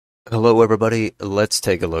Hello, everybody. Let's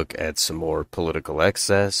take a look at some more political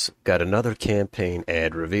excess. Got another campaign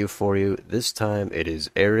ad review for you. This time it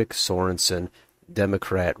is Eric Sorensen,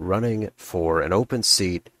 Democrat, running for an open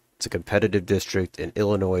seat. It's a competitive district in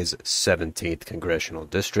Illinois' 17th congressional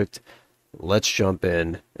district. Let's jump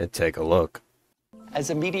in and take a look.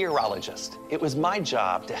 As a meteorologist, it was my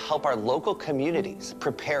job to help our local communities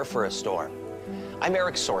prepare for a storm. I'm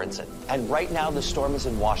Eric Sorensen, and right now the storm is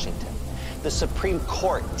in Washington. The Supreme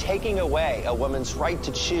Court taking away a woman's right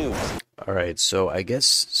to choose. All right, so I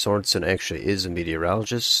guess Sorensen actually is a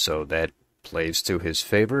meteorologist, so that plays to his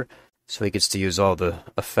favor. So he gets to use all the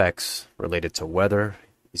effects related to weather.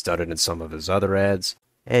 He's done it in some of his other ads.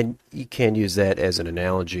 And you can use that as an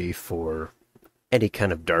analogy for any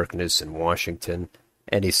kind of darkness in Washington.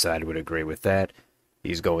 Any side would agree with that.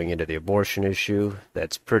 He's going into the abortion issue.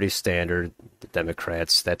 That's pretty standard. The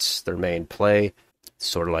Democrats, that's their main play.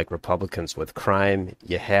 Sort of like Republicans with crime,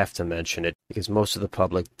 you have to mention it because most of the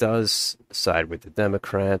public does side with the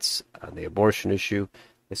Democrats on the abortion issue.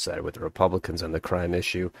 They side with the Republicans on the crime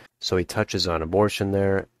issue. So he touches on abortion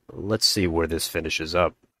there. Let's see where this finishes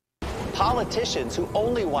up. Politicians who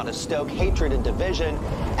only want to stoke hatred and division,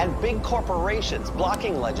 and big corporations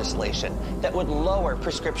blocking legislation that would lower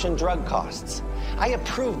prescription drug costs. I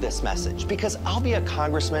approve this message because I'll be a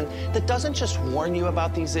congressman that doesn't just warn you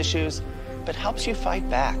about these issues, but helps you fight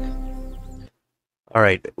back. All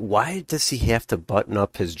right, why does he have to button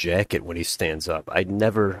up his jacket when he stands up? I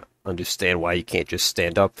never understand why you can't just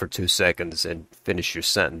stand up for 2 seconds and finish your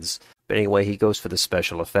sentence. But anyway, he goes for the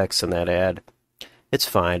special effects in that ad. It's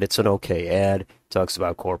fine. It's an okay ad. It talks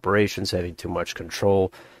about corporations having too much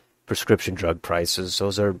control. Prescription drug prices,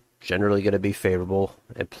 those are generally going to be favorable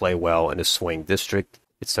and play well in a swing district.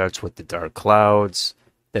 It starts with the dark clouds,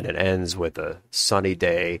 then it ends with a sunny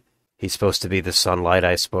day. He's supposed to be the sunlight,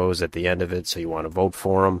 I suppose, at the end of it, so you want to vote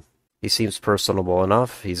for him. He seems personable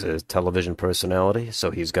enough. He's a television personality, so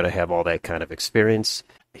he's going to have all that kind of experience.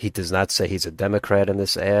 He does not say he's a Democrat in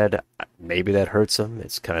this ad. Maybe that hurts him.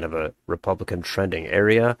 It's kind of a Republican trending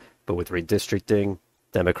area, but with redistricting,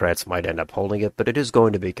 Democrats might end up holding it, but it is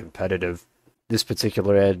going to be competitive. This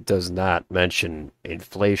particular ad does not mention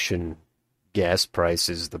inflation, gas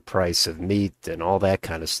prices, the price of meat, and all that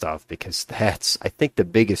kind of stuff, because that's, I think, the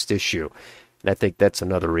biggest issue. And I think that's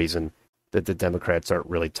another reason that the Democrats aren't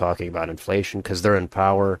really talking about inflation, because they're in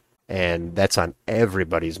power, and that's on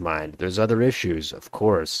everybody's mind. There's other issues, of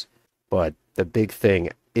course, but the big thing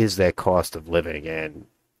is that cost of living, and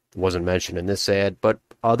it wasn't mentioned in this ad, but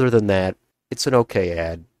other than that, it's an okay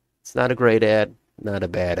ad. It's not a great ad, not a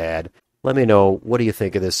bad ad. Let me know, what do you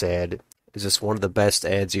think of this ad? Is this one of the best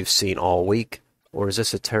ads you've seen all week? Or is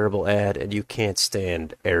this a terrible ad and you can't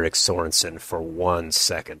stand Eric Sorensen for 1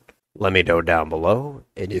 second? Let me know down below.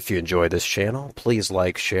 And if you enjoy this channel, please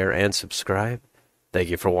like, share, and subscribe. Thank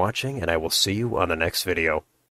you for watching, and I will see you on the next video.